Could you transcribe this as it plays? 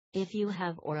If you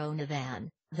have or own a van,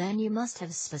 then you must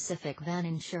have specific van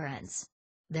insurance.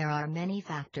 There are many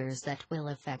factors that will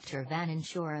affect your van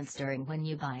insurance during when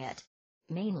you buy it.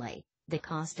 Mainly, the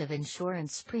cost of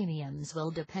insurance premiums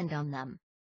will depend on them.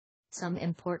 Some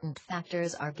important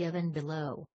factors are given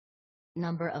below.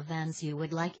 Number of vans you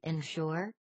would like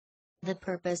insure. The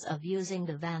purpose of using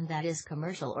the van, that is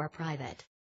commercial or private.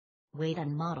 Weight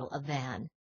and model of van.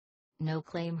 No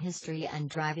claim history and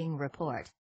driving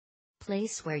report.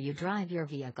 Place where you drive your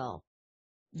vehicle.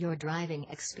 Your driving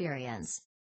experience.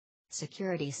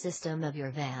 Security system of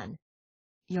your van.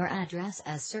 Your address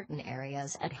as certain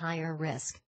areas at higher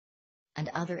risk. And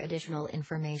other additional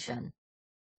information.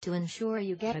 To ensure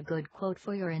you get a good quote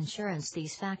for your insurance,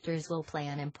 these factors will play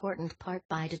an important part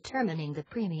by determining the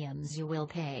premiums you will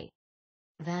pay.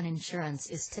 Van insurance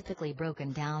is typically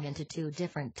broken down into two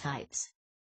different types.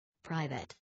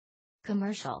 Private.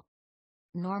 Commercial.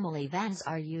 Normally vans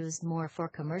are used more for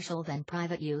commercial than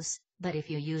private use, but if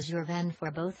you use your van for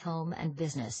both home and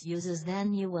business uses,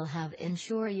 then you will have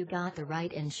ensure you got the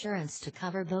right insurance to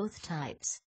cover both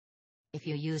types. If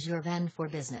you use your van for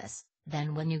business,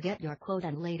 then when you get your quote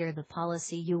and later the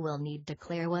policy, you will need to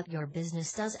declare what your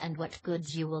business does and what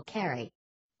goods you will carry.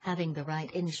 Having the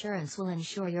right insurance will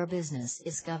ensure your business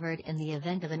is covered in the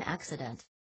event of an accident.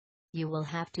 You will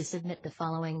have to submit the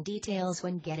following details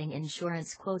when getting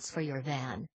insurance quotes for your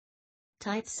van.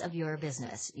 Types of your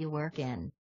business you work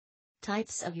in.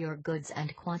 Types of your goods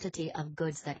and quantity of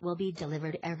goods that will be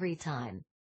delivered every time.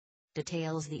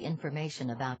 Details the information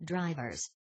about drivers.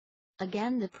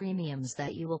 Again, the premiums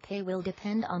that you will pay will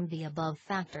depend on the above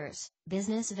factors.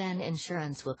 Business van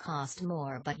insurance will cost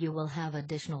more, but you will have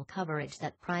additional coverage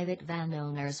that private van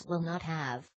owners will not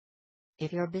have.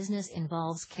 If your business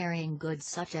involves carrying goods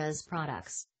such as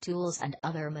products, tools and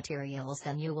other materials,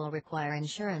 then you will require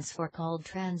insurance for called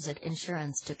transit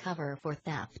insurance to cover for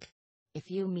theft. If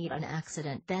you meet an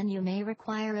accident, then you may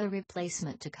require a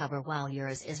replacement to cover while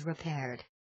yours is repaired.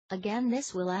 Again,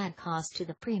 this will add cost to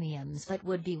the premiums but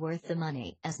would be worth the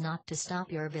money as not to stop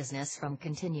your business from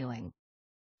continuing.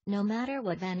 No matter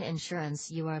what van insurance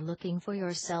you are looking for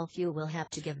yourself, you will have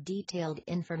to give detailed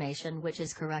information which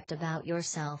is correct about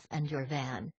yourself and your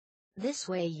van. This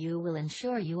way you will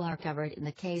ensure you are covered in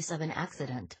the case of an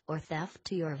accident or theft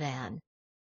to your van.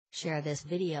 Share this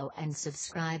video and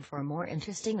subscribe for more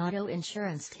interesting auto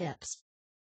insurance tips.